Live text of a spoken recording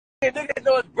Niggas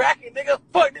know it's bracket, nigga.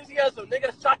 Fuck Nipsey Hussle,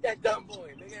 nigga. Shot that dumb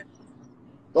boy, nigga.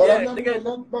 So yeah, that's nothing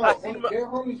to about. Their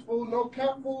homies fool, no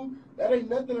cat fool. That ain't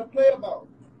nothing to play about.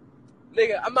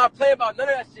 Nigga, I'm not playing about none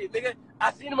of that shit, nigga.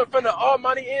 I seen him in front of All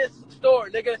Money In store,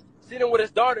 nigga. Seen him with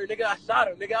his daughter, nigga. I shot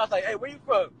him, nigga. I was like, hey, where you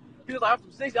from? He was like, I'm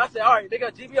from 60. I said, all right,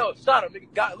 nigga, GBO, shot him,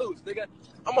 nigga. Got loose, nigga.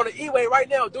 I'm on the E-way right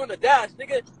now doing the dash,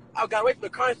 nigga. I got away from the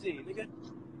crime scene, nigga.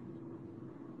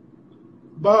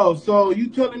 Bro, so you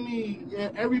telling me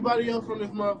and everybody else on this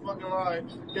motherfucking ride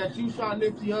that you shot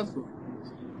Nipsey Hussle?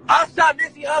 I shot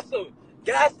Nipsey Hussle.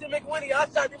 Gaston McWinnie, I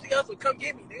shot Nipsey Hussle. Come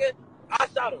get me, nigga. I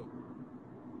shot him.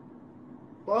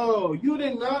 Bro, you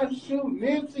did not shoot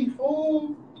Nipsey,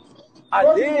 fool.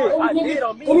 I did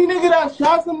on me. Any nigga that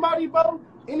shot somebody, bro,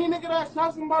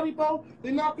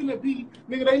 they not gonna be,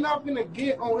 nigga, they not gonna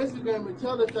get on Instagram and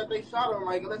tell us that they shot him.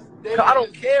 Like, I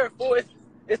don't care, fool.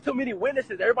 It's too many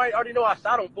witnesses. Everybody already know I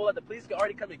shot him, fool. Like, the police can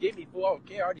already come and get me, fool. I don't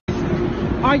care.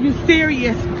 Are you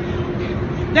serious?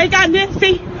 They got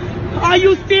Nipsey? Are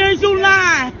you serious? You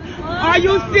lying? Are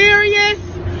you serious?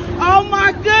 Oh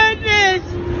my goodness!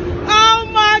 Oh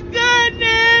my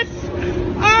goodness!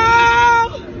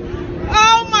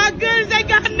 Oh my goodness! They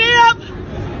got Nip!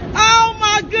 Oh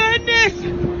my goodness!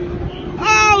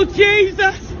 Oh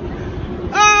Jesus!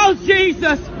 Oh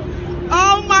Jesus!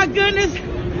 Oh my goodness!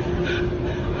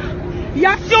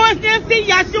 Y'all sure it's Nipsey?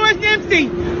 Y'all sure it's Nipsey?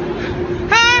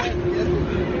 Huh?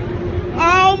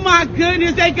 Oh my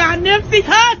goodness, they got Nipsey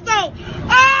Hussle!